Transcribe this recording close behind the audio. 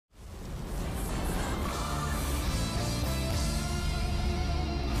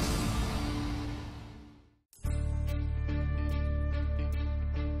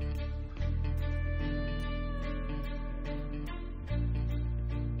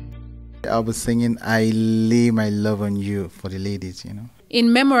I was singing I Lay My Love on You for the ladies, you know.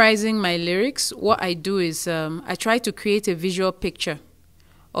 In memorizing my lyrics, what I do is I try to create a visual picture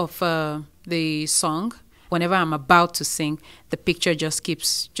of the song. Whenever I'm about to sing, the picture just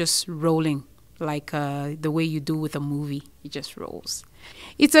keeps just rolling, like the way you do with a movie. It just rolls.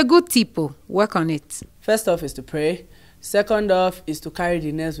 It's a good tip. Work on it. First off is to pray. Second off is to carry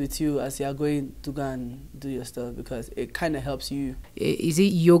the nerves with you as you are going to go and do your stuff, because it kind of helps you. Is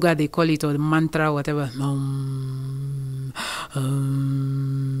it yoga they call it, or the mantra, whatever?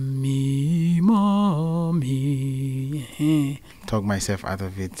 Talk myself out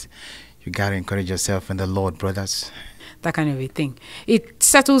of it. You gotta encourage yourself in the Lord, brothers. That kind of a thing. It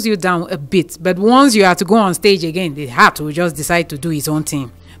settles you down a bit, but once you have to go on stage again, the heart will just decide to do his own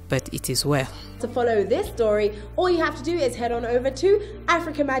thing. But it is well. To follow this story, all you have to do is head on over to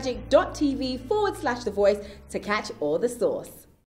africamagic.tv/The Voice to catch all the sauce.